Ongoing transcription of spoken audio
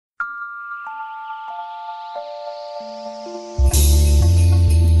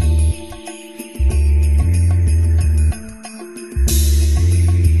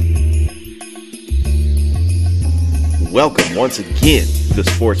welcome once again to the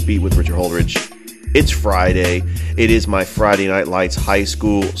Sports Beat with Richard Holdridge. It's Friday. It is my Friday Night Lights High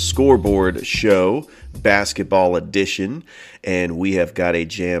School Scoreboard Show, basketball edition, and we have got a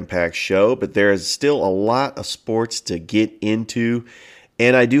jam-packed show, but there is still a lot of sports to get into,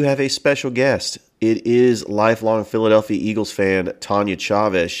 and I do have a special guest. It is lifelong Philadelphia Eagles fan Tanya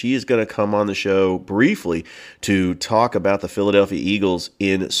Chavez. She is going to come on the show briefly to talk about the Philadelphia Eagles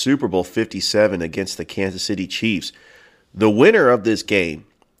in Super Bowl 57 against the Kansas City Chiefs. The winner of this game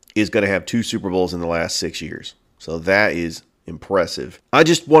is going to have 2 Super Bowls in the last 6 years. So that is impressive. I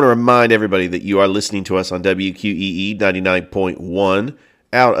just want to remind everybody that you are listening to us on WQEE 99.1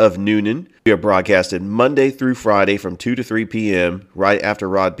 out of Noonan. We are broadcasted Monday through Friday from 2 to 3 p.m. right after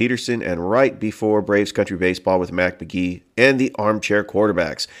Rod Peterson and right before Braves Country Baseball with Mac McGee and the Armchair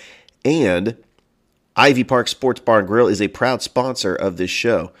Quarterbacks. And Ivy Park Sports Bar and Grill is a proud sponsor of this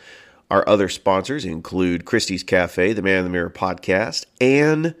show. Our other sponsors include Christie's Cafe, the Man in the Mirror podcast,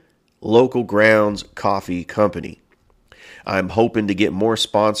 and Local Grounds Coffee Company. I'm hoping to get more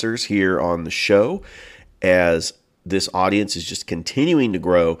sponsors here on the show as this audience is just continuing to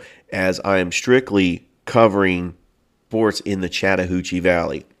grow as I am strictly covering sports in the Chattahoochee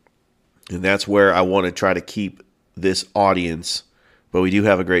Valley. And that's where I want to try to keep this audience, but we do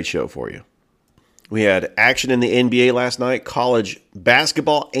have a great show for you. We had action in the NBA last night, college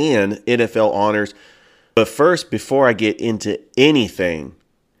basketball and NFL honors. But first, before I get into anything,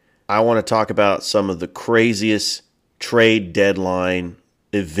 I want to talk about some of the craziest trade deadline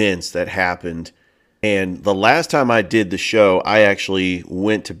events that happened. And the last time I did the show, I actually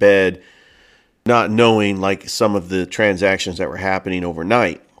went to bed not knowing like some of the transactions that were happening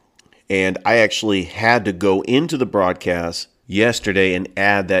overnight. And I actually had to go into the broadcast yesterday and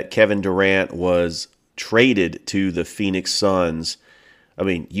add that Kevin Durant was traded to the Phoenix Suns. I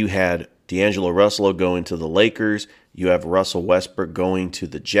mean, you had D'Angelo Russell going to the Lakers. You have Russell Westbrook going to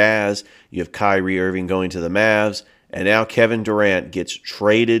the Jazz. You have Kyrie Irving going to the Mavs. And now Kevin Durant gets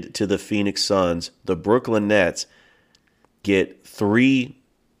traded to the Phoenix Suns. The Brooklyn Nets get 3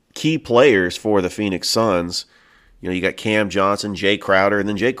 key players for the Phoenix Suns. You know, you got Cam Johnson, Jay Crowder, and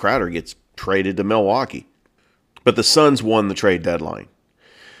then Jay Crowder gets traded to Milwaukee. But the Suns won the trade deadline.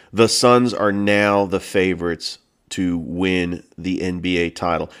 The Suns are now the favorites to win the NBA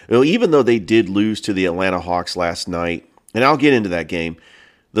title. Even though they did lose to the Atlanta Hawks last night, and I'll get into that game,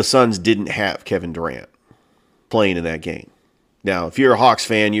 the Suns didn't have Kevin Durant playing in that game. Now, if you're a Hawks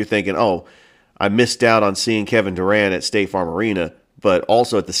fan, you're thinking, oh, I missed out on seeing Kevin Durant at State Farm Arena, but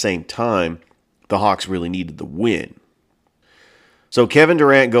also at the same time, the Hawks really needed the win. So Kevin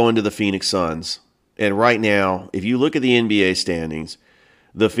Durant going to the Phoenix Suns, and right now, if you look at the NBA standings,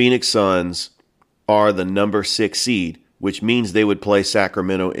 the Phoenix Suns are the number 6 seed, which means they would play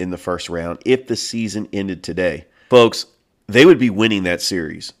Sacramento in the first round if the season ended today. Folks, they would be winning that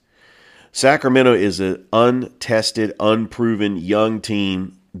series. Sacramento is an untested, unproven young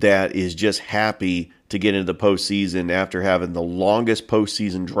team that is just happy to get into the postseason after having the longest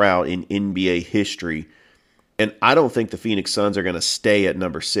postseason drought in NBA history. And I don't think the Phoenix Suns are going to stay at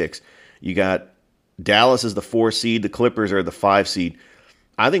number 6. You got Dallas as the 4 seed. The Clippers are the 5 seed.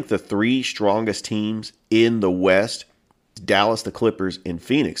 I think the 3 strongest teams in the West, Dallas, the Clippers, and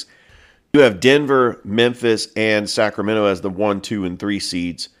Phoenix. You have Denver, Memphis, and Sacramento as the 1, 2, and 3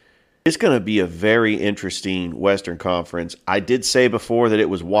 seeds. It's going to be a very interesting Western Conference. I did say before that it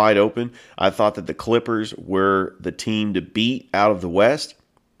was wide open. I thought that the Clippers were the team to beat out of the West.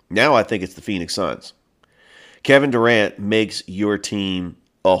 Now I think it's the Phoenix Suns. Kevin Durant makes your team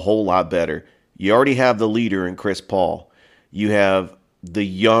a whole lot better. You already have the leader in Chris Paul. You have the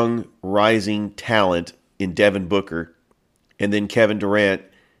young, rising talent in Devin Booker. And then Kevin Durant,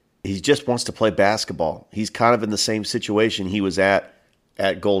 he just wants to play basketball. He's kind of in the same situation he was at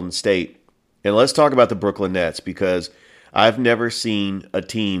Golden State. And let's talk about the Brooklyn Nets, because I've never seen a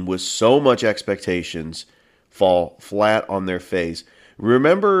team with so much expectations fall flat on their face.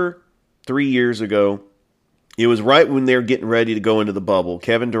 Remember 3 years ago, it was right when they were getting ready to go into the bubble.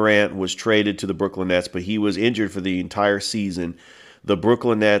 Kevin Durant was traded to the Brooklyn Nets, but he was injured for the entire season. The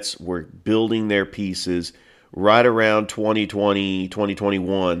Brooklyn Nets were building their pieces right around 2020,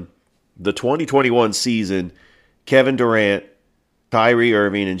 2021. The 2021 season, Kevin Durant, Kyrie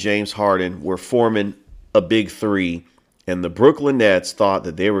Irving, and James Harden were forming a big 3, and the Brooklyn Nets thought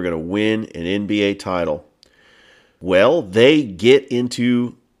that they were going to win an NBA title. Well, they get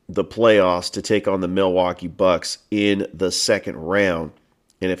into the playoffs to take on the Milwaukee Bucks in the second round.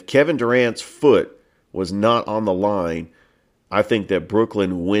 And if Kevin Durant's foot was not on the line, I think that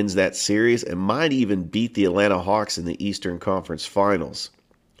Brooklyn wins that series and might even beat the Atlanta Hawks in the Eastern Conference Finals.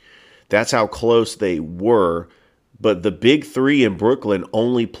 That's how close they were. but the big three in Brooklyn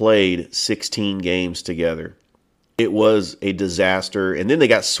only played 16 games together. It was a disaster, and then they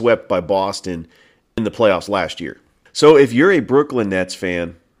got swept by Boston in the playoffs last year. So if you're a Brooklyn Nets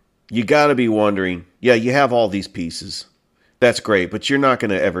fan, you got to be wondering, yeah, you have all these pieces. That's great, but you're not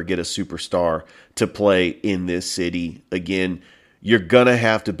going to ever get a superstar to play in this city. Again, you're going to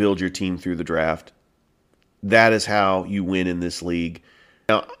have to build your team through the draft. That is how you win in this league.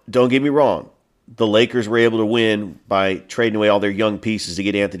 Now, don't get me wrong. The Lakers were able to win by trading away all their young pieces to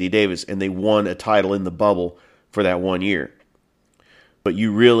get Anthony Davis, and they won a title in the bubble for that 1 year. But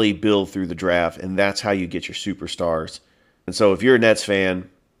you really build through the draft, and that's how you get your superstars. And so if you're a Nets fan,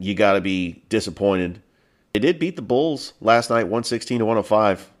 you got to be disappointed. They did beat the Bulls last night,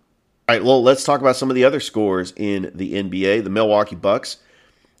 116-105. All right, well, let's talk about some of the other scores in the NBA. The Milwaukee Bucks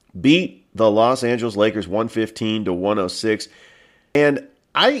beat the Los Angeles Lakers 115-106. And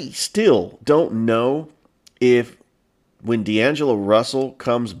I still don't know if when D'Angelo Russell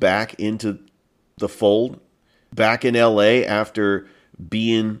comes back into the fold, back in LA after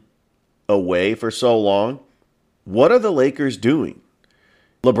being away for so long, what are the Lakers doing?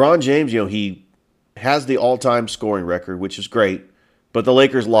 LeBron James, he has the all-time scoring record, which is great, but the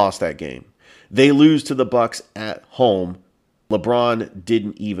Lakers lost that game. They lose to the Bucks at home. LeBron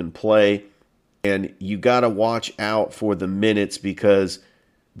didn't even play, and you got to watch out for the minutes because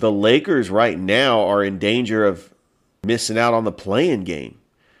the Lakers right now are in danger of missing out on the play-in game.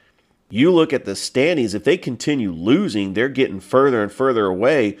 You look at the standings, if they continue losing, they're getting further and further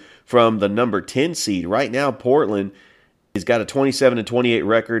away from the number 10 seed. Right now, Portland has got a 27-28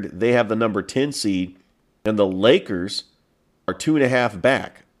 record. They have the number 10 seed, and the Lakers are 2.5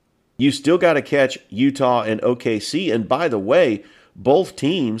 back. You still got to catch Utah and OKC, and by the way, both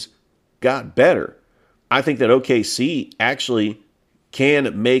teams got better. I think that OKC actually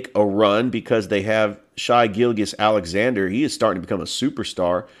can make a run because they have Shai Gilgeous-Alexander. He is starting to become a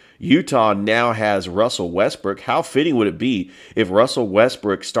superstar. Utah now has Russell Westbrook. How fitting would it be if Russell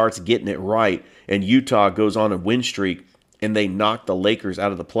Westbrook starts getting it right and Utah goes on a win streak and they knock the Lakers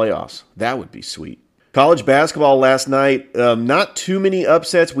out of the playoffs? That would be sweet. College basketball last night, not too many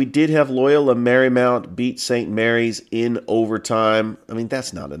upsets. We did have Loyola Marymount beat St. Mary's in overtime. I mean,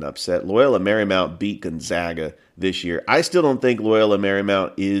 that's not an upset. Loyola Marymount beat Gonzaga this year. I still don't think Loyola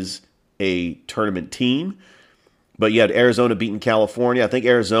Marymount is a tournament team, but you had Arizona beating California. I think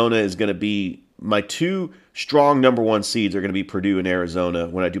Arizona is going to be my two strong number one seeds are going to be Purdue and Arizona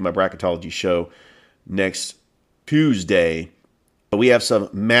when I do my bracketology show next Tuesday. But we have some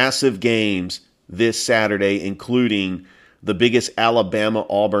massive games this Saturday, including the biggest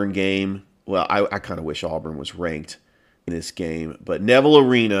Alabama-Auburn game. Well, I kind of wish Auburn was ranked in this game. But Neville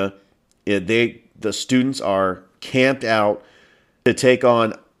Arena, the students are camped out to take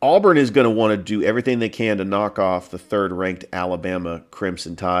on. Auburn is going to want to do everything they can to knock off the third-ranked Alabama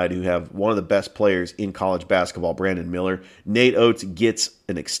Crimson Tide, who have one of the best players in college basketball, Brandon Miller. Nate Oates gets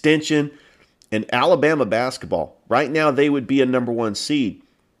an extension. And Alabama basketball, right now they would be a number one seed.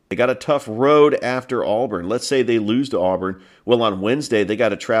 They got a tough road after Auburn. Let's say they lose to Auburn. Well, on Wednesday, they got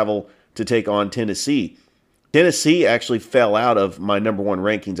to travel to take on Tennessee. Tennessee actually fell out of my number one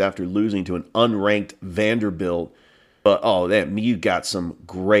rankings after losing to an unranked Vanderbilt. But, you got some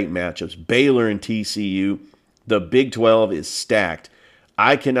great matchups. Baylor and TCU. The Big 12 is stacked.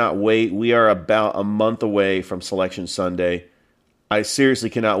 I cannot wait. We are about a month away from Selection Sunday. I seriously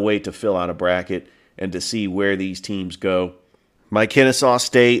cannot wait to fill out a bracket and to see where these teams go. My Kennesaw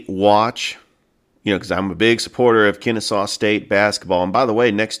State watch, because I'm a big supporter of Kennesaw State basketball. And by the way,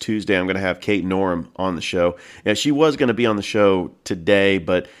 next Tuesday I'm going to have Kate Norum on the show. Now, she was going to be on the show today,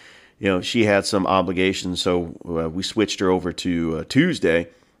 but she had some obligations, so we switched her over to Tuesday.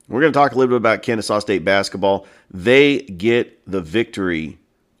 We're going to talk a little bit about Kennesaw State basketball. They get the victory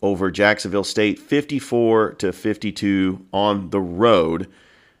over Jacksonville State, 54-52 on the road.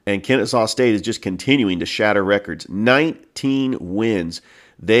 And Kennesaw State is just continuing to shatter records. 19 wins.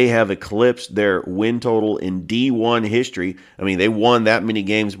 They have eclipsed their win total in D1 history. I mean, they won that many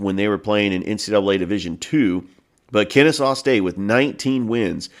games when they were playing in NCAA Division II. But Kennesaw State with 19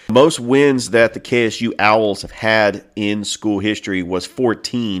 wins. Most wins that the KSU Owls have had in school history was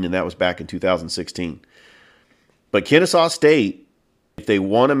 14, and that was back in 2016. But Kennesaw State, if they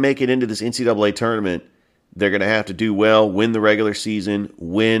want to make it into this NCAA tournament, they're going to have to do well, win the regular season,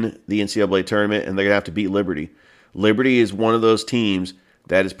 win the NCAA tournament, and they're going to have to beat Liberty. Liberty is one of those teams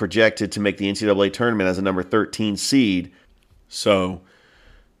that is projected to make the NCAA tournament as a number 13 seed. So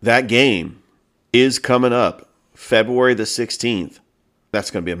that game is coming up February the 16th.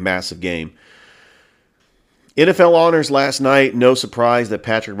 That's going to be a massive game. NFL honors last night. No surprise that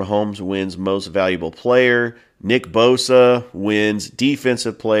Patrick Mahomes wins Most Valuable Player. Nick Bosa wins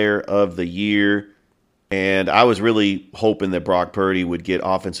Defensive Player of the Year. And I was really hoping that Brock Purdy would get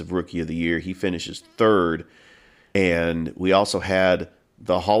Offensive Rookie of the Year. He finishes third. And we also had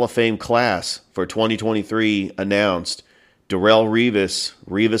the Hall of Fame class for 2023 announced. Darrelle Revis,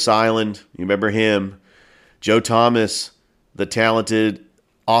 Revis Island, you remember him. Joe Thomas, the talented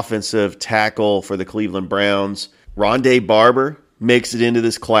offensive tackle for the Cleveland Browns. Rondé Barber makes it into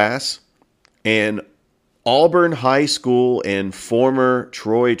this class. And Auburn High School and former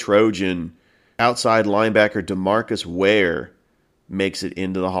Troy Trojan outside linebacker DeMarcus Ware makes it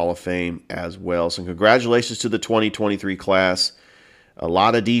into the Hall of Fame as well. So congratulations to the 2023 class. A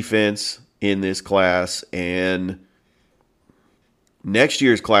lot of defense in this class. And next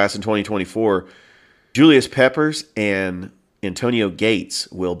year's class in 2024, Julius Peppers and Antonio Gates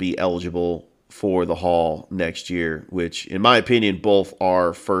will be eligible for the Hall next year, which, in my opinion, both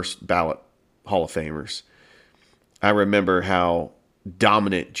are first ballot Hall of Famers. I remember how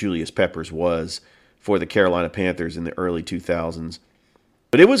dominant Julius Peppers was for the Carolina Panthers in the early 2000s.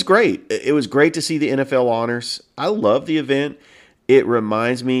 But it was great. It was great to see the NFL honors. I love the event. It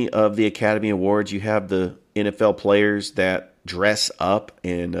reminds me of the Academy Awards. You have the NFL players that dress up,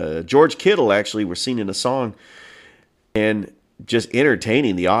 and George Kittle actually was singing a song and just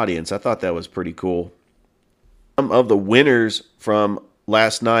entertaining the audience. I thought that was pretty cool. Some of the winners from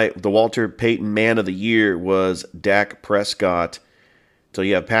last night, the Walter Payton Man of the Year was Dak Prescott. So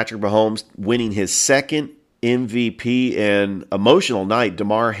you have Patrick Mahomes winning his second MVP, and emotional night.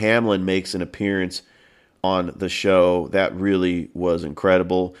 Damar Hamlin makes an appearance on the show. That really was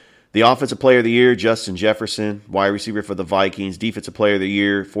incredible. The Offensive Player of the Year, Justin Jefferson. Wide receiver for the Vikings. Defensive Player of the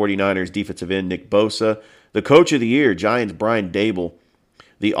Year, 49ers defensive end Nick Bosa. The Coach of the Year, Giants Brian Dable.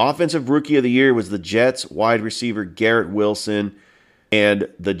 The Offensive Rookie of the Year was the Jets wide receiver Garrett Wilson. And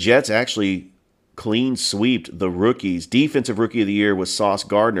the Jets actually clean sweeped the rookies. Defensive Rookie of the Year was Sauce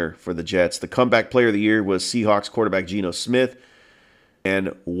Gardner for the Jets. The Comeback Player of the Year was Seahawks quarterback Geno Smith.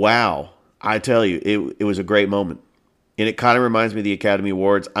 And wow, I tell you, it was a great moment. And it kind of reminds me of the Academy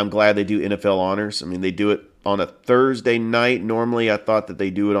Awards. I'm glad they do NFL honors. I mean, they do it on a Thursday night. Normally, I thought that they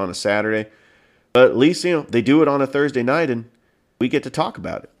do it on a Saturday. But at least, they do it on a Thursday night, and we get to talk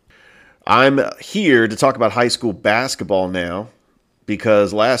about it. I'm here to talk about high school basketball now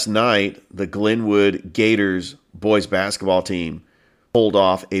because last night, the Glenwood Gators boys basketball team pulled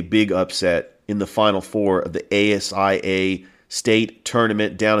off a big upset in the Final Four of the ASIA State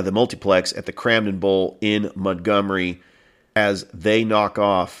Tournament down at the Multiplex at the Cramden Bowl in Montgomery as they knock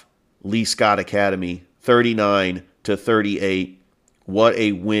off Lee Scott Academy 39-38. What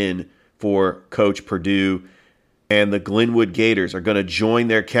a win for Coach Purdue. And the Glenwood Gators are going to join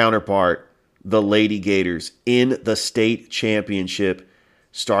their counterpart, the Lady Gators, in the state championship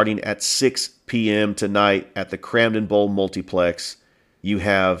starting at 6 p.m. tonight at the Cramden Bowl Multiplex. You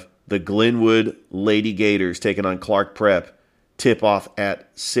have the Glenwood Lady Gators taking on Clark Prep. Tip-off at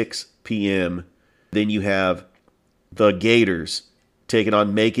 6 p.m. Then you have the Gators taking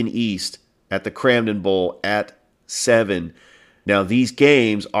on Macon East at the Cramden Bowl at 7. Now, these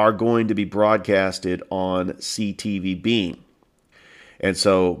games are going to be broadcasted on CTV Beam. And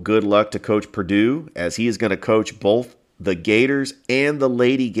so good luck to Coach Purdue as he is going to coach both the Gators and the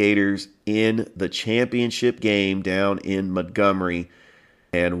Lady Gators in the championship game down in Montgomery.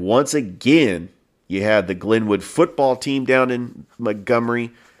 And once again, you had the Glenwood football team down in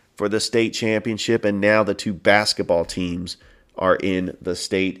Montgomery for the state championship, and now the two basketball teams are in the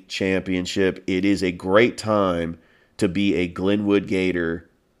state championship. It is a great time to be a Glenwood Gator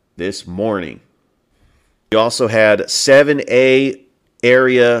this morning. We also had 7A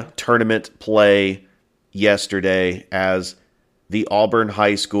area tournament play yesterday as the Auburn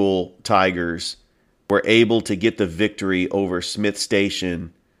High School Tigers were able to get the victory over Smith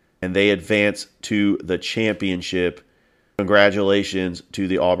Station, and they advance to the championship. Congratulations to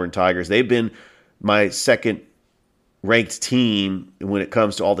the Auburn Tigers. They've been my second-ranked team when it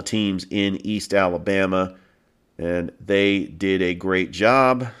comes to all the teams in East Alabama, and they did a great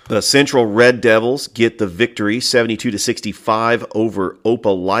job. The Central Red Devils get the victory, 72-65 over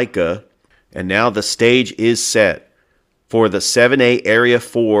Opelika, and now the stage is set for the 7A Area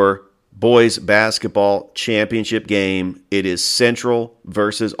 4 boys basketball championship game. It is Central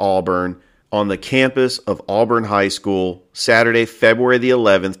versus Auburn on the campus of Auburn High School, Saturday, February the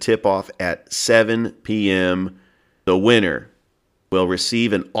 11th, tip-off at 7 p.m. The winner will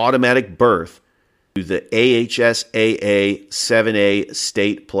receive an automatic berth to the AHSAA 7A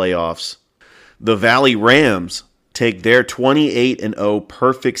state playoffs. The Valley Rams take their 28-0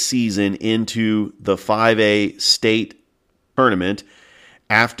 perfect season into the 5A state tournament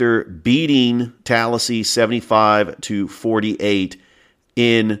after beating Tallahassee 75-48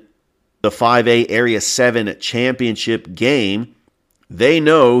 in the 5A Area 7 championship game. They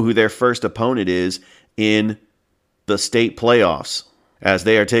know who their first opponent is in the state playoffs as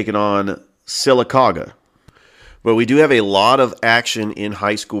they are taking on Sylacauga. But we do have a lot of action in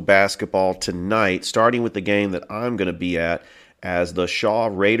high school basketball tonight, starting with the game that I'm going to be at as the Shaw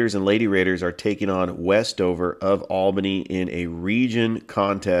Raiders and Lady Raiders are taking on Westover of Albany in a region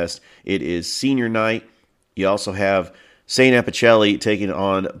contest. It is senior night. You also have St. Apicelli taking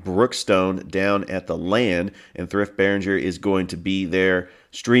on Brookstone down at the Land, and Thrift Behringer is going to be there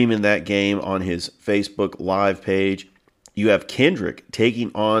streaming that game on his Facebook Live page. You have Kendrick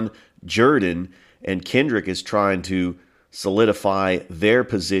taking on Jordan, and Kendrick is trying to solidify their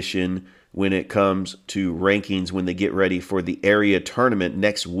position when it comes to rankings when they get ready for the area tournament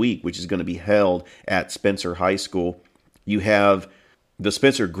next week, which is going to be held at Spencer High School. You have the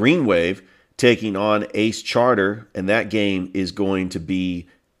Spencer Green Wave taking on Ace Charter, and that game is going to be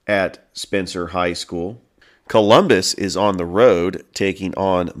at Spencer High School. Columbus is on the road taking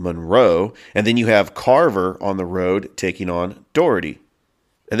on Monroe, and then you have Carver on the road taking on Doherty.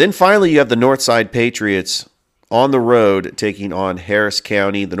 And then finally, you have the Northside Patriots on the road taking on Harris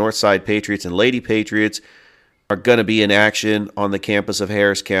County. The Northside Patriots and Lady Patriots are going to be in action on the campus of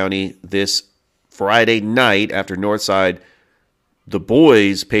Harris County this Friday night after Northside, the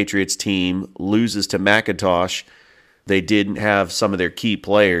boys Patriots team, loses to McIntosh. They didn't have some of their key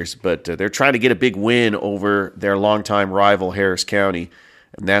players, but they're trying to get a big win over their longtime rival Harris County,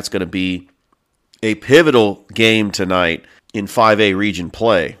 and that's going to be a pivotal game tonight in 5A region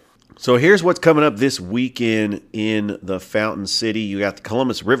play. So here's what's coming up this weekend in the Fountain City. You got the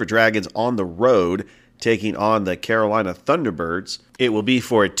Columbus River Dragons on the road taking on the Carolina Thunderbirds. It will be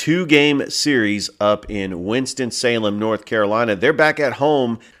for a 2-game series up in Winston-Salem, North Carolina. They're back at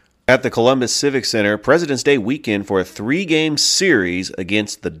home at the Columbus Civic Center President's Day weekend for a 3-game series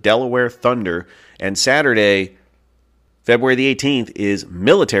against the Delaware Thunder. And Saturday, February the 18th, is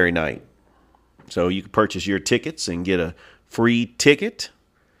Military Night. So you can purchase your tickets and get a free ticket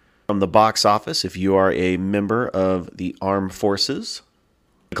from the box office if you are a member of the Armed Forces.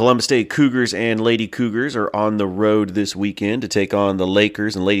 The Columbus State Cougars and Lady Cougars are on the road this weekend to take on the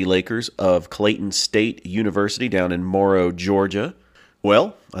Lakers and Lady Lakers of Clayton State University down in Morrow, Georgia.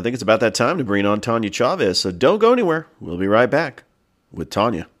 Well, I think it's about that time to bring on Tanya Chavez, so don't go anywhere. We'll be right back with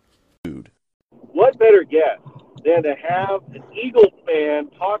Tanya. What better guest than to have an Eagles fan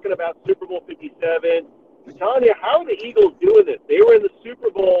talking about Super Bowl 57? Tanya, how are the Eagles doing this? They were in the Super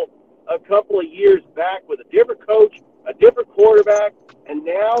Bowl a couple of years back with a different coach, a different quarterback, and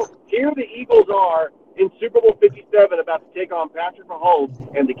now here the Eagles are in Super Bowl 57 about to take on Patrick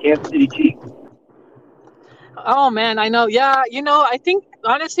Mahomes and the Kansas City Chiefs. Oh, man, I know. Yeah, I think,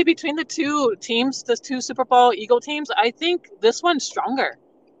 honestly, between the two teams, the two Super Bowl Eagle teams, I think this one's stronger.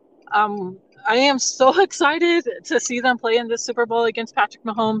 I am so excited to see them play in this Super Bowl against Patrick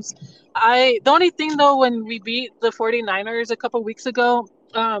Mahomes. The only thing, though, when we beat the 49ers a couple weeks ago,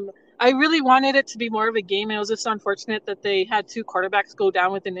 I really wanted it to be more of a game. It was just unfortunate that they had two quarterbacks go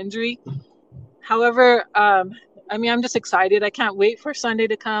down with an injury. However, I'm just excited. I can't wait for Sunday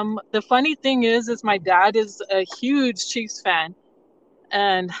to come. The funny thing is my dad is a huge Chiefs fan.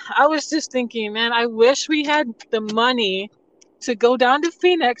 And I was just thinking, man, I wish we had the money to go down to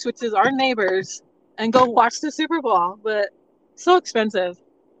Phoenix, which is our neighbors, and go watch the Super Bowl. But so expensive.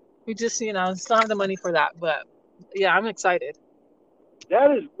 We just, still have the money for that. But, yeah, I'm excited.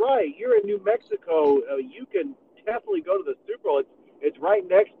 That is right. You're in New Mexico. You can definitely go to the Super Bowl. It's right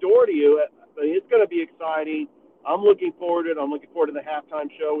next door to you. It's going to be exciting. I'm looking forward to it. I'm looking forward to the halftime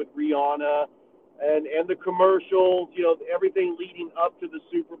show with Rihanna and the commercials, everything leading up to the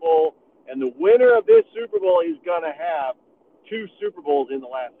Super Bowl. And the winner of this Super Bowl is going to have 2 Super Bowls in the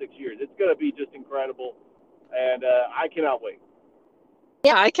last 6 years. It's going to be just incredible. And I cannot wait.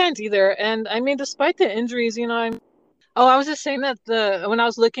 Yeah, I can't either. And, despite the injuries, I was just saying that when I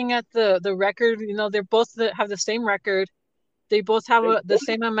was looking at the record, they're both have the same record. They both have the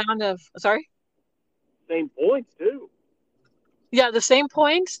same amount of, sorry? Same points, too. Yeah, the same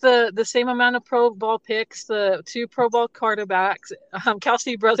points, the same amount of Pro Bowl picks, the 2 Pro Bowl quarterbacks,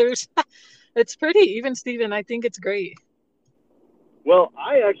 Kelsey brothers. It's pretty even, Steven. I think it's great. Well,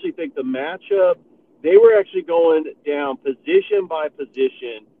 I actually think the matchup, they were actually going down position by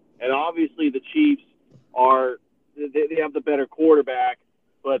position, and obviously the Chiefs they have the better quarterback,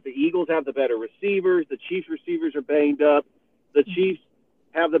 but the Eagles have the better receivers. The Chiefs receivers are banged up. The Chiefs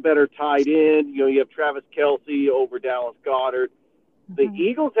have the better tight end. You have Travis Kelce over Dallas Goedert. The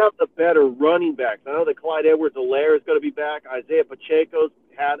Eagles have the better running backs. I know that Clyde Edwards-Helaire is going to be back. Isaiah Pacheco's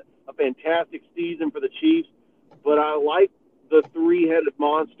had a fantastic season for the Chiefs, but I like the three-headed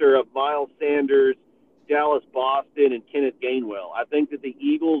monster of Miles Sanders, Dallas Boston, and Kenneth Gainwell. I think that the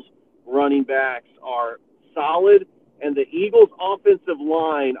Eagles running backs are solid, and the Eagles offensive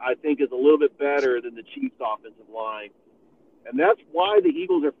line, I think, is a little bit better than the Chiefs offensive line. And that's why the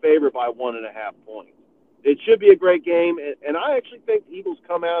Eagles are favored by 1.5 points. It should be a great game, and I actually think the Eagles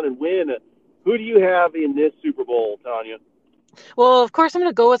come out and win. Who do you have in this Super Bowl, Tanya? Well, of course, I'm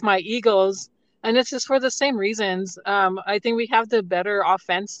going to go with my Eagles, and it's just for the same reasons. I think we have the better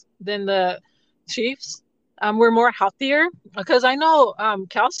offense than the Chiefs. We're more healthier because I know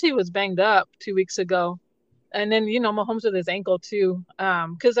Kelsey was banged up 2 weeks ago. And then, Mahomes with his ankle too.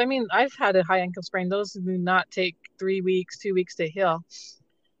 Because I mean, I've had a high ankle sprain. Those do not take 3 weeks, 2 weeks to heal.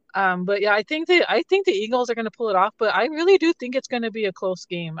 But yeah, I think the Eagles are going to pull it off. But I really do think it's going to be a close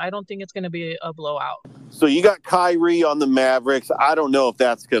game. I don't think it's going to be a blowout. So you got Kyrie on the Mavericks. I don't know if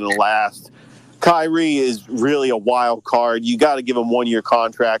that's going to last. Kyrie is really a wild card. You got to give him 1-year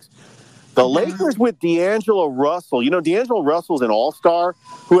contracts. The Lakers with D'Angelo Russell. D'Angelo Russell's an all-star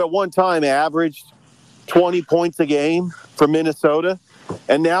who at one time averaged 20 points a game for Minnesota,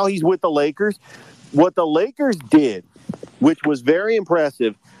 and now he's with the Lakers. What the Lakers did, which was very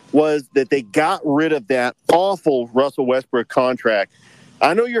impressive, was that they got rid of that awful Russell Westbrook contract.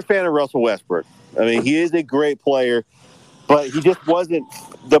 I know you're a fan of Russell Westbrook. I mean, he is a great player, but he just wasn't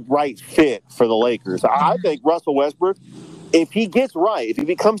the right fit for the Lakers. I think Russell Westbrook, if he gets right, if he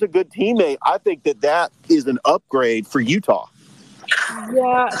becomes a good teammate, I think that is an upgrade for Utah.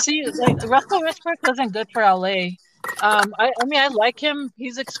 Yeah, see, like Russell Westbrook wasn't good for LA. I mean, I like him.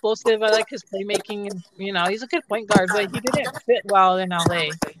 He's explosive. I like his playmaking, and he's a good point guard, but he didn't fit well in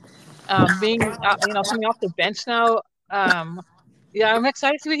LA. Being coming off the bench now. Yeah, I'm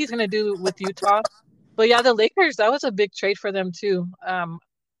excited to see what he's gonna do with Utah. But yeah, the Lakers, that was a big trade for them too.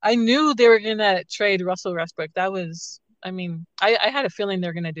 I knew they were gonna trade Russell Westbrook. That was, I mean, I had a feeling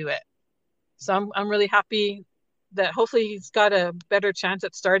they're gonna do it. So I'm really happy that hopefully he's got a better chance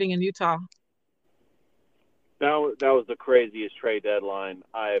at starting in Utah. That was the craziest trade deadline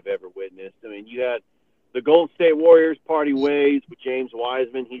I have ever witnessed. I mean, you had the Golden State Warriors party ways with James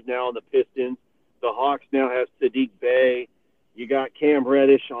Wiseman. He's now on the Pistons. The Hawks now have Sadiq Bey. You got Cam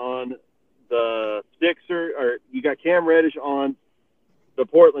Reddish on the Sixers, or you got Cam Reddish on the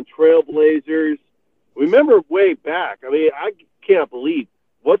Portland Trail Blazers. Remember way back, I mean, I can't believe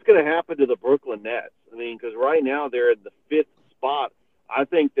what's going to happen to the Brooklyn Nets. I mean, because right now they're in the 5th spot. I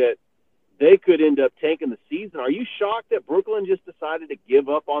think that they could end up tanking the season. Are you shocked that Brooklyn just decided to give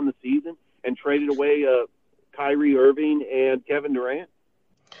up on the season and traded away Kyrie Irving and Kevin Durant?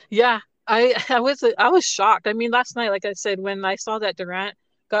 Yeah, I was shocked. I mean, last night, like I said, when I saw that Durant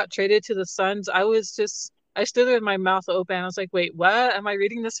got traded to the Suns, I stood there with my mouth open. I was like, wait, what? Am I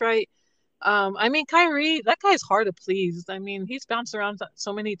reading this right? I mean, Kyrie, that guy's hard to please. I mean, he's bounced around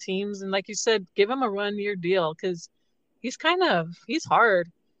so many teams, and like you said, give him a 1-year deal because he's hard.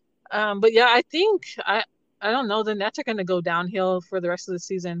 But yeah, I don't know. The Nets are going to go downhill for the rest of the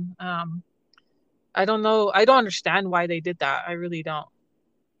season. I don't know. I don't understand why they did that. I really don't.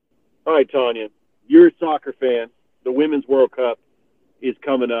 All right, Tanya, you're a soccer fan. The Women's World Cup is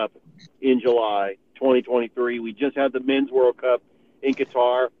coming up in July 2023. We just had the Men's World Cup in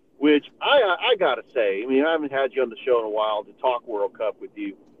Qatar, which I got to say, I mean, I haven't had you on the show in a while to talk World Cup with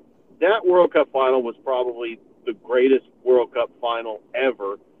you. That World Cup final was probably the greatest World Cup final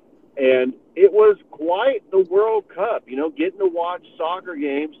ever. And it was quite the World Cup, getting to watch soccer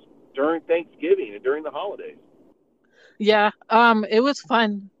games during Thanksgiving and during the holidays. Yeah, it was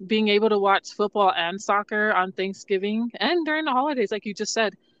fun being able to watch football and soccer on Thanksgiving and during the holidays, like you just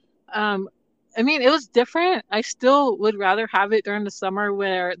said. I mean, it was different. I still would rather have it during the summer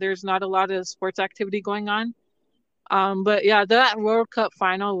where there's not a lot of sports activity going on. But yeah, that World Cup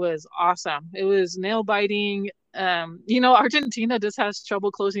final was awesome. It was nail biting. Argentina just has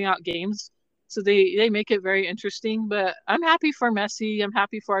trouble closing out games, so they make it very interesting. But I'm happy for Messi. I'm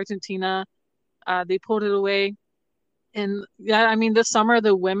happy for Argentina. They pulled it away. And yeah, I mean, this summer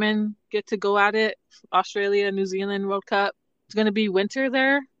the women get to go at it. Australia, New Zealand World Cup. It's going to be winter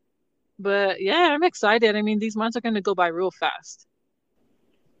there. But yeah, I'm excited. I mean, these months are going to go by real fast.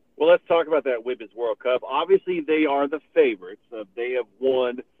 Well, let's talk about that Women's World Cup. Obviously, they are the favorites. They have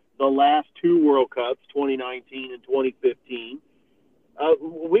won the last 2 World Cups, 2019 and 2015.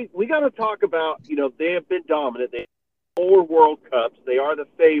 We got to talk about, they have been dominant. They have 4 World Cups. They are the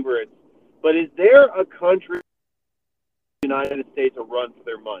favorites. But is there a country, the United States, a run for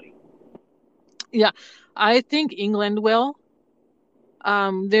their money? Yeah, I think England will.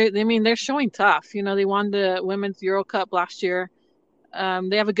 They're showing tough. They won the Women's Euro Cup last year.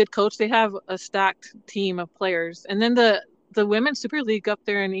 They have a good coach. They have a stacked team of players. And then the Women's Super League up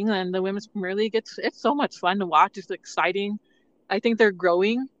there in England, the Women's Premier League, it's so much fun to watch. It's exciting. I think they're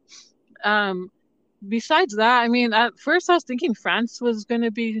growing. Um, Besides that, I mean, at first I was thinking France was going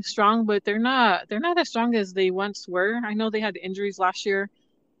to be strong, but they're not as strong as they once were. I know they had injuries last year.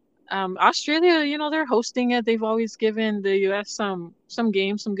 Australia, they're hosting it. They've always given the US some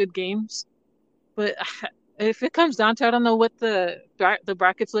games, some good games. But if it comes down to, I don't know what the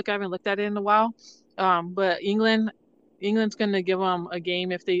brackets look. I haven't looked at it in a while. But England's going to give them a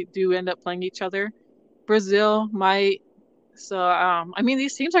game if they do end up playing each other. Brazil might. So I mean,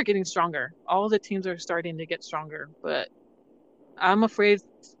 these teams are getting stronger. All the teams are starting to get stronger, but I'm afraid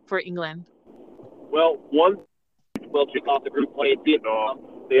for England. Well, one will kick off the group play in Vietnam.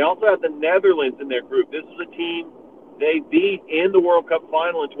 They also have the Netherlands in their group. This is a team they beat in the World Cup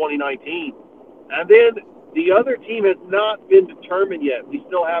final in 2019. And then the other team has not been determined yet. We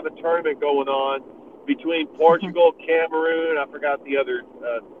still have a tournament going on between Portugal, Cameroon, I forgot the other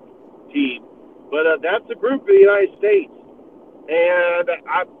team. But that's the group for the United States. And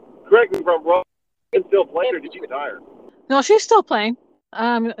correct me if I'm wrong, she's still playing, or did she retire? No, she's still playing.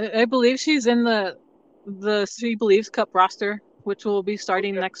 I believe she's in the She Believes Cup roster, which will be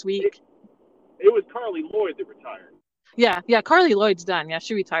starting next week. It was Carly Lloyd that retired. Yeah, Carly Lloyd's done. Yeah,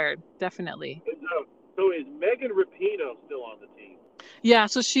 she retired, definitely. So is Megan Rapinoe still on the team? Yeah,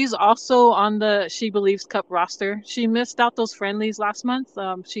 so she's also on the She Believes Cup roster. She missed out those friendlies last month.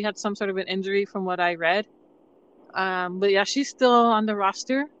 She had some sort of an injury from what I read. But yeah, she's still on the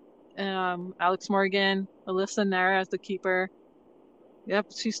roster. Alex Morgan, Alyssa Nara as the keeper.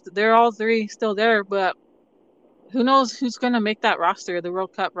 Yep, they're all three still there, but who knows who's going to make that roster, the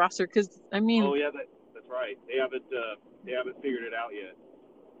World Cup roster? Because I mean, oh yeah, that's right. They haven't figured it out yet.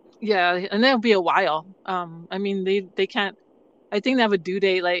 Yeah, and that'll be a while. I mean, they can't. I think they have a due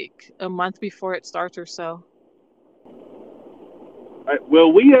date like a month before it starts or so. All right,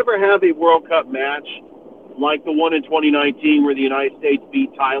 will we ever have a World Cup match like the one in 2019 where the United States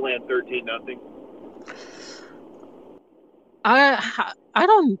beat Thailand 13-0? I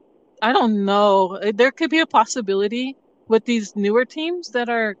don't know. There could be a possibility with these newer teams that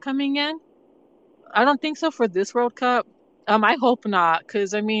are coming in. I don't think so for this World Cup. I hope not,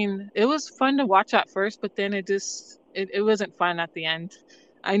 because I mean, it was fun to watch at first, but then it wasn't fun at the end.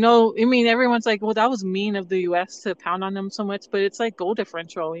 I know. I mean, everyone's like, "Well, that was mean of the U.S. to pound on them so much," but it's like goal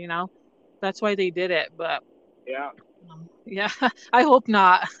differential, That's why they did it. But yeah, I hope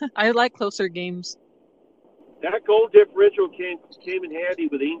not. I like closer games. That goal differential came in handy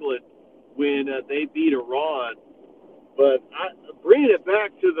with England when they beat Iran. But bringing it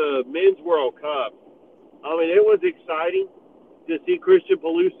back to the Men's World Cup, I mean, it was exciting to see Christian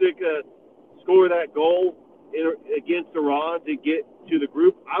Pulisic score that goal against Iran to get to the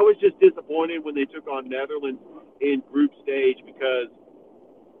group. I was just disappointed when they took on Netherlands in group stage because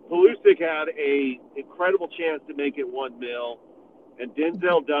Pulisic had an incredible chance to make it 1-0, and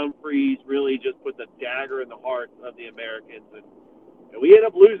Denzel Dumfries really just put the dagger in the heart of the Americans. And we ended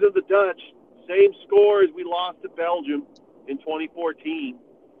up losing the Dutch, same score as we lost to Belgium in 2014.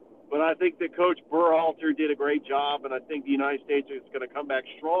 But I think that Coach Berhalter did a great job, and I think the United States is going to come back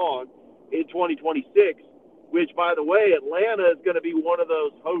strong in 2026, which, by the way, Atlanta is going to be one of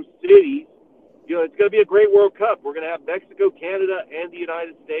those host cities. It's going to be a great World Cup. We're going to have Mexico, Canada, and the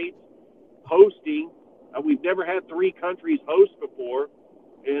United States hosting. We've never had three countries host before,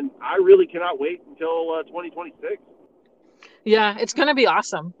 and I really cannot wait until 2026. Yeah, it's going to be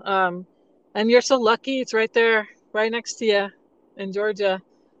awesome. And you're so lucky. It's right there, right next to you in Georgia.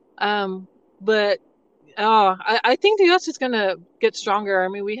 But I think the U.S. is going to get stronger. I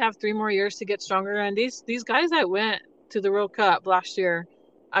mean, we have 3 more years to get stronger. And these guys that went to the World Cup last year,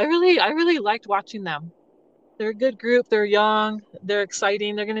 I really liked watching them. They're a good group. They're young. They're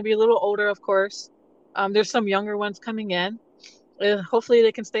exciting. They're going to be a little older, of course. There's some younger ones coming in. Hopefully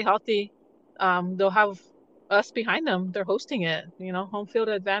they can stay healthy. They'll have us behind them. They're hosting it, home field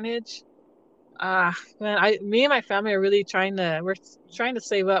advantage. Man, me and my family are really we're trying to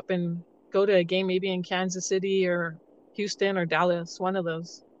save up and go to a game maybe in Kansas City or Houston or Dallas, one of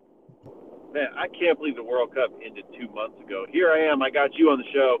those. Man, I can't believe the World Cup ended 2 months ago. Here I am. I got you on the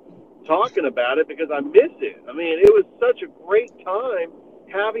show talking about it because I miss it. I mean, it was such a great time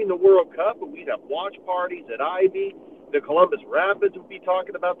having the World Cup, and we'd have watch parties at Ivy. The Columbus Rapids would be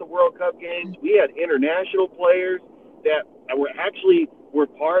talking about the World Cup games. We had international players that were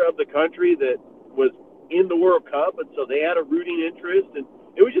part of the country that was in the World Cup, and so they had a rooting interest, and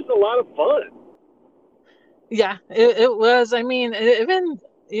it was just a lot of fun. Yeah, it was. I mean, even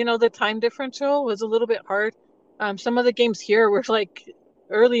the time differential was a little bit hard. Some of the games here were like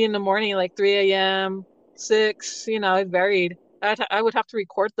early in the morning, like 3 a.m., 6, it varied. I would have to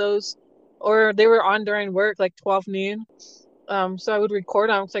record those, or they were on during work, like 12 noon. So I would record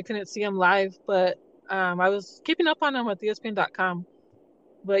them because I couldn't see them live, but I was keeping up on them with ESPN.com.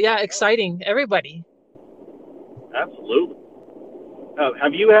 But yeah, exciting, everybody. Absolutely.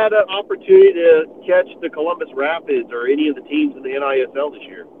 Have you had an opportunity to catch the Columbus Rapids or any of the teams in the NISL this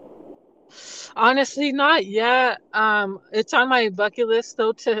year? Honestly, not yet. It's on my bucket list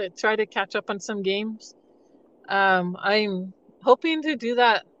though to try to catch up on some games. I'm hoping to do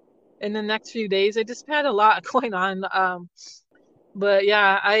that in the next few days. I just had a lot going on. But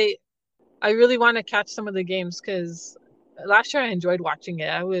yeah, I really want to catch some of the games because last year I enjoyed watching it.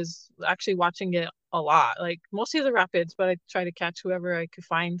 I was actually watching it a lot, like mostly the Rapids, but I try to catch whoever I could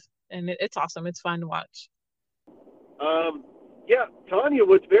find, and it's awesome. It's fun to watch. Yeah, Tanya,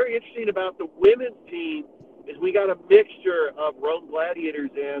 what's very interesting about the women's team is we got a mixture of Rome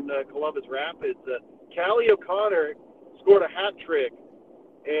Gladiators and Columbus Rapids. Callie O'Connor scored a hat trick,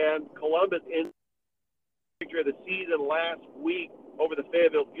 and Columbus in of the season last week over the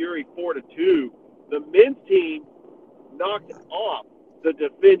Fayetteville Fury 4-2. The men's team knocked off the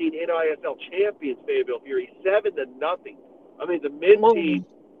defending NISL champions Fayetteville Fury 7-0. I mean, the men's Whoa. team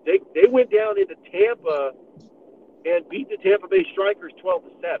they went down into Tampa and beat the Tampa Bay Strikers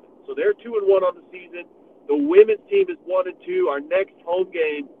 12-7. So they're 2-1 on the season. The women's team is 1-2. Our next home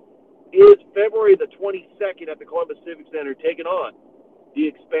game is February the 22nd at the Columbus Civic Center, taking on the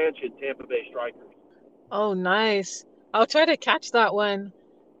expansion Tampa Bay Strikers. Oh, nice. I'll try to catch that one.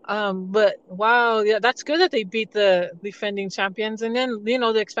 But wow, yeah, that's good that they beat the defending champions. And then,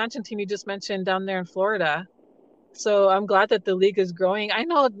 the expansion team you just mentioned down there in Florida. So I'm glad that the league is growing. I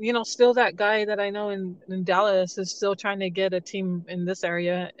know, still that guy that I know in Dallas is still trying to get a team in this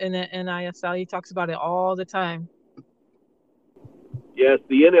area in the NISL. He talks about it all the time. Yes,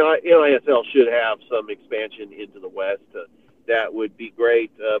 the NISL should have some expansion into the West. That would be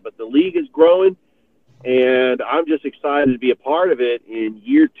great. But the league is growing, and I'm just excited to be a part of it in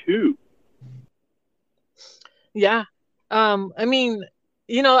year 2. Yeah. I mean,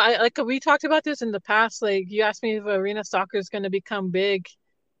 I like we talked about this in the past. Like you asked me if arena soccer is going to become big,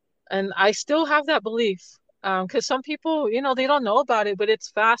 and I still have that belief. Because some people, they don't know about it, but it's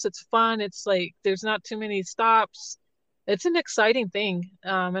fast, it's fun, it's like there's not too many stops. It's an exciting thing,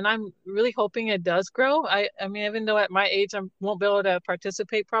 and I'm really hoping it does grow. I mean, even though at my age I won't be able to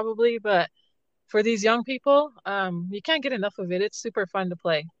participate probably, but for these young people, you can't get enough of it. It's super fun to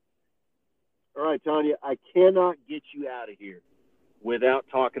play. All right, Tanya, I cannot get you out of here without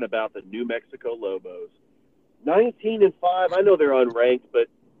talking about the New Mexico Lobos. 19-5. I know they're unranked, but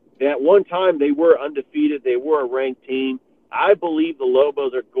at one time they were undefeated. They were a ranked team. I believe the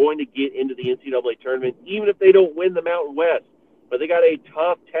Lobos are going to get into the NCAA tournament, even if they don't win the Mountain West. But they got a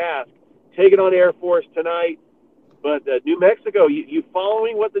tough task taking on Air Force tonight. But New Mexico, you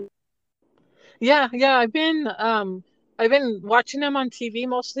following what the? Yeah, yeah, I've been watching them on TV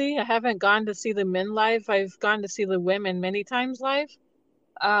mostly. I haven't gone to see the men live. I've gone to see the women many times live.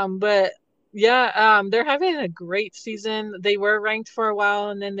 But yeah, they're having a great season. They were ranked for a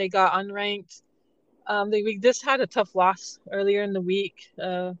while and then they got unranked. We just had a tough loss earlier in the week,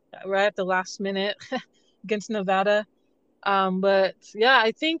 right at the last minute against Nevada. But yeah,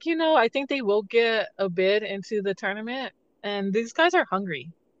 I think they will get a bid into the tournament. And these guys are hungry.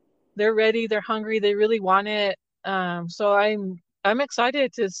 They're ready. They're hungry. They really want it. So I'm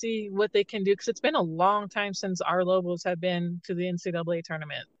excited to see what they can do because it's been a long time since our Lobos have been to the NCAA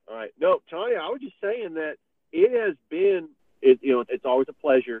tournament. All right. No, Tanya, I was just saying that it has been, it's always a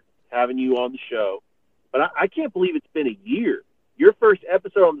pleasure having you on the show. But I can't believe it's been a year. Your first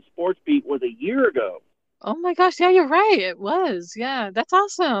episode on the Sports Beat was a year ago. Oh my gosh, yeah, you're right. It was. Yeah, that's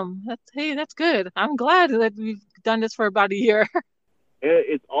awesome. That's good. I'm glad that we've done this for about a year. And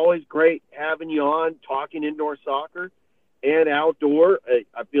it's always great having you on, talking indoor soccer and outdoor.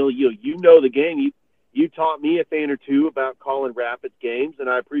 I feel you know the game. You taught me a thing or two about calling Rapids games, and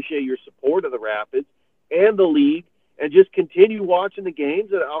I appreciate your support of the Rapids and the league. And just continue watching the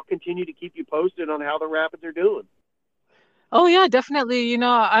games, and I'll continue to keep you posted on how the Rapids are doing. Oh yeah, definitely.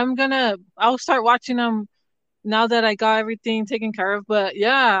 I'll start watching them now that I got everything taken care of. But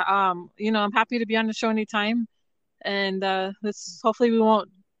yeah, I'm happy to be on the show anytime. And this hopefully we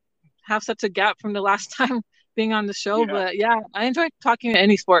won't have such a gap from the last time being on the show. Yeah. But yeah, I enjoy talking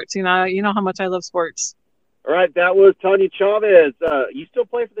any sports. You know how much I love sports. All right, that was Tanya Chavez. You still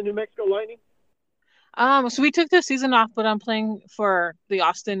play for the New Mexico Lightning? So we took this season off, but I'm playing for the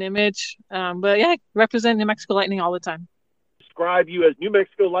Austin Image. But yeah, represent New Mexico Lightning all the time. describe you as New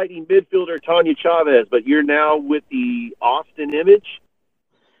Mexico Lightning midfielder Tanya Chavez, but you're now with the Austin Image.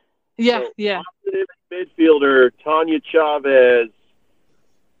 Yeah, So, yeah. Austin Image midfielder Tanya Chavez,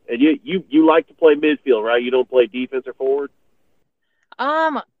 and you like to play midfield, right? You don't play defense or forward.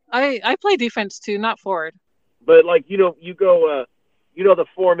 I play defense too, not forward. But like you go the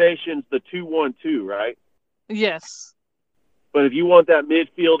formation's the 2-1-2, right? Yes. But if you want that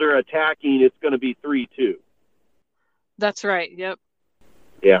midfielder attacking, it's going to be 3-2. That's right. Yep.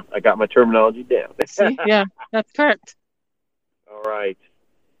 Yeah, I got my terminology down. See? Yeah, that's correct. All right.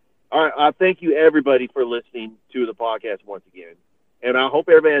 I thank you, everybody, for listening to the podcast once again. And I hope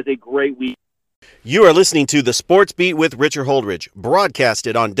everybody has a great week. You are listening to The Sports Beat with Richard Holdridge,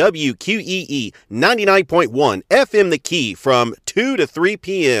 broadcasted on WQEE 99.1 FM The Key from 2 to 3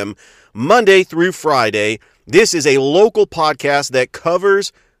 p.m. Monday through Friday. This is a local podcast that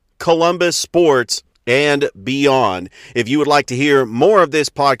covers Columbus sports and beyond. If you would like to hear more of this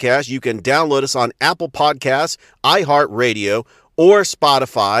podcast, you can download us on Apple Podcasts, iHeartRadio, or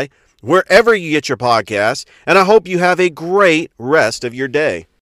Spotify, wherever you get your podcasts. And I hope you have a great rest of your day.